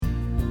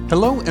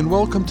Hello and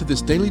welcome to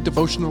this daily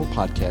devotional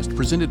podcast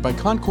presented by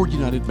Concord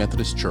United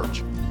Methodist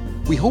Church.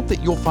 We hope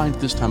that you'll find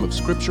this time of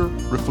scripture,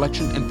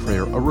 reflection, and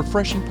prayer a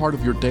refreshing part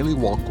of your daily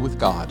walk with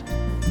God.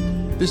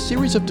 This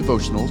series of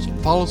devotionals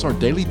follows our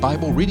daily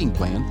Bible reading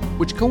plan,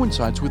 which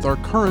coincides with our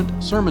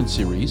current sermon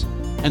series,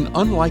 An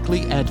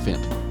Unlikely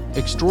Advent,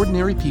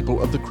 Extraordinary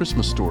People of the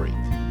Christmas Story.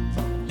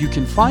 You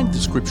can find the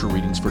scripture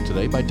readings for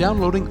today by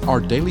downloading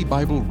our daily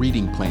Bible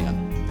reading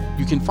plan.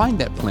 You can find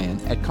that plan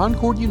at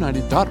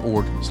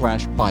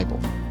concordunited.org/Bible.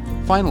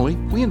 Finally,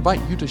 we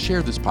invite you to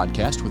share this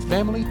podcast with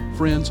family,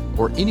 friends,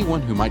 or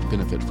anyone who might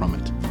benefit from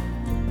it.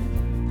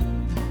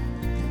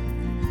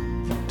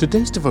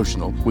 Today's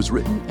devotional was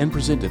written and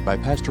presented by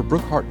Pastor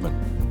Brooke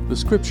Hartman. The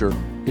scripture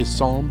is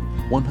Psalm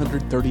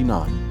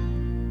 139.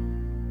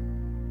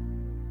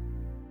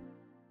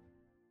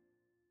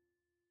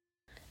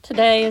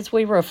 Today, as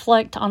we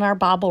reflect on our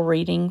Bible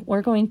reading,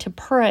 we're going to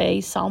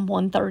pray Psalm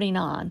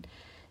 139.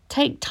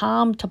 Take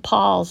time to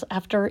pause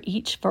after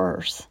each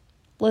verse.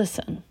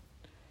 Listen.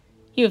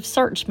 You have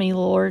searched me,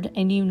 Lord,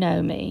 and you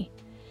know me.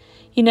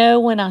 You know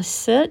when I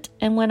sit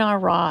and when I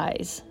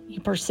rise. You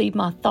perceive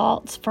my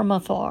thoughts from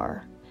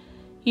afar.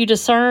 You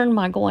discern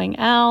my going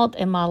out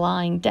and my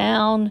lying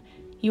down.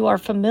 You are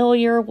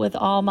familiar with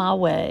all my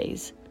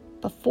ways.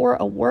 Before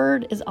a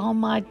word is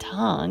on my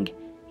tongue,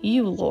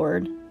 you,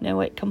 Lord,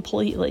 know it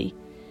completely.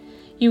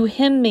 You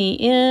hem me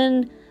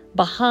in,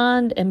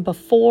 behind and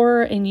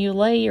before, and you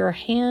lay your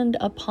hand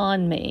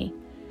upon me.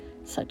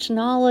 Such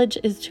knowledge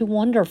is too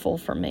wonderful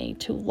for me,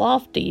 too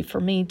lofty for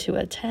me to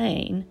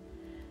attain.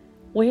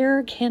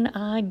 Where can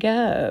I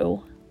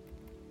go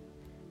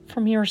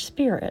from your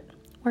spirit?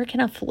 Where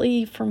can I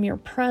flee from your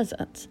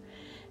presence?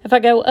 If I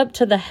go up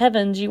to the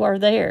heavens, you are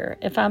there.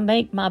 If I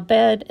make my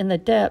bed in the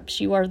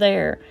depths, you are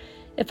there.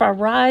 If I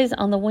rise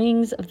on the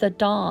wings of the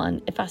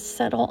dawn, if I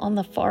settle on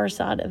the far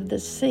side of the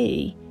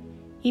sea,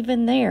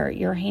 even there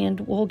your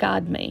hand will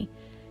guide me.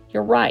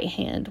 Your right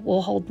hand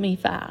will hold me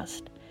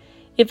fast.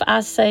 If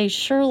I say,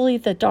 surely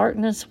the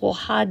darkness will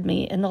hide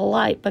me and the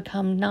light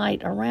become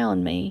night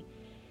around me,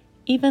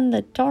 even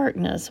the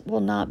darkness will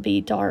not be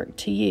dark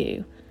to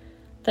you.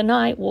 The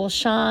night will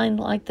shine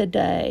like the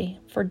day,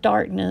 for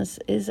darkness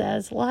is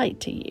as light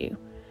to you.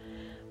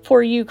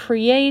 For you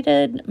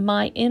created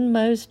my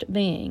inmost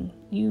being.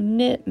 You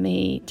knit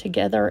me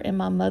together in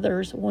my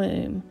mother's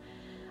womb.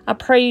 I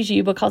praise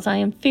you because I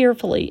am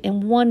fearfully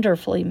and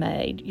wonderfully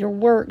made. Your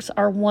works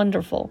are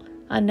wonderful.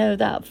 I know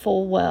that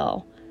full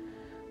well.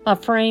 My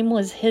frame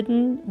was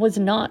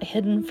not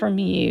hidden from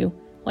you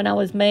when I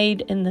was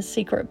made in the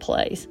secret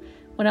place,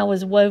 when I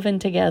was woven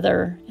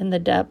together in the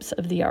depths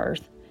of the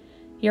earth.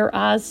 Your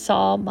eyes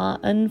saw my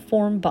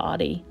unformed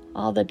body.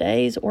 All the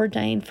days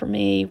ordained for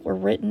me were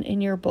written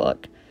in your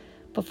book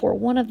before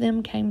one of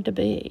them came to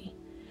be.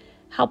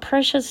 How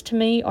precious to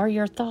me are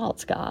your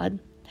thoughts, God.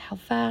 How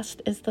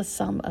vast is the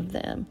sum of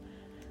them.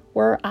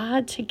 Were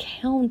I to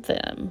count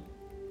them,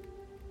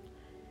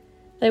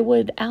 they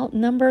would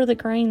outnumber the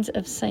grains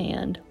of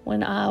sand.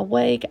 When I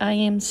awake, I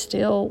am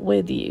still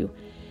with you.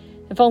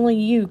 If only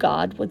you,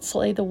 God, would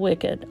slay the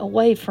wicked.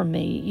 Away from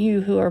me, you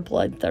who are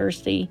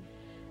bloodthirsty.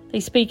 They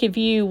speak of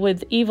you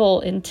with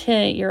evil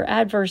intent. Your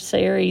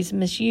adversaries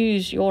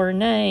misuse your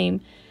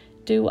name.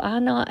 Do I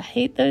not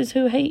hate those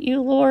who hate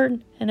you,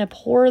 Lord, and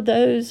abhor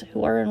those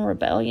who are in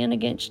rebellion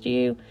against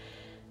you?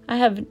 I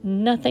have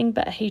nothing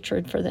but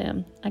hatred for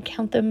them. I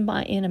count them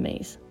my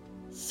enemies.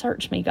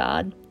 Search me,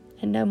 God,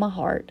 and know my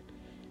heart.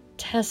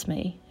 Test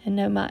me and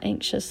know my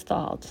anxious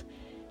thoughts.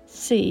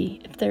 See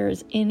if there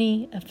is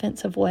any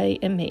offensive way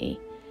in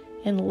me,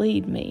 and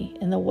lead me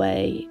in the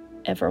way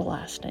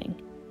everlasting.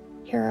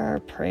 Hear our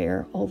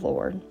prayer, O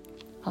Lord.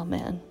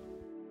 Amen.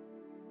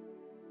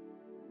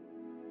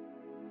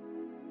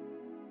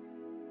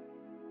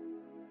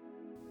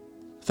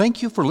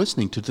 Thank you for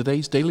listening to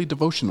today's daily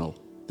devotional.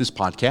 This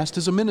podcast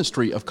is a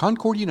ministry of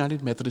Concord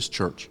United Methodist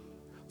Church.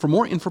 For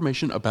more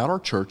information about our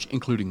church,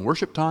 including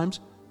worship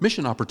times,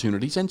 mission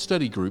opportunities, and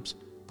study groups,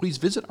 please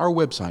visit our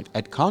website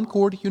at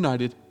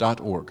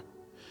concordunited.org.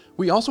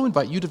 We also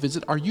invite you to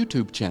visit our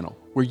YouTube channel,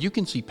 where you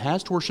can see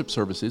past worship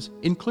services,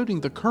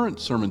 including the current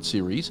sermon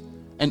series,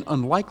 An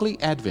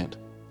Unlikely Advent,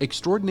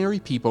 Extraordinary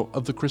People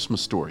of the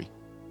Christmas Story.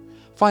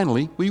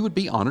 Finally, we would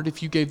be honored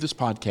if you gave this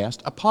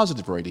podcast a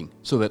positive rating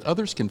so that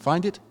others can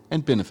find it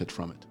and benefit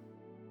from it.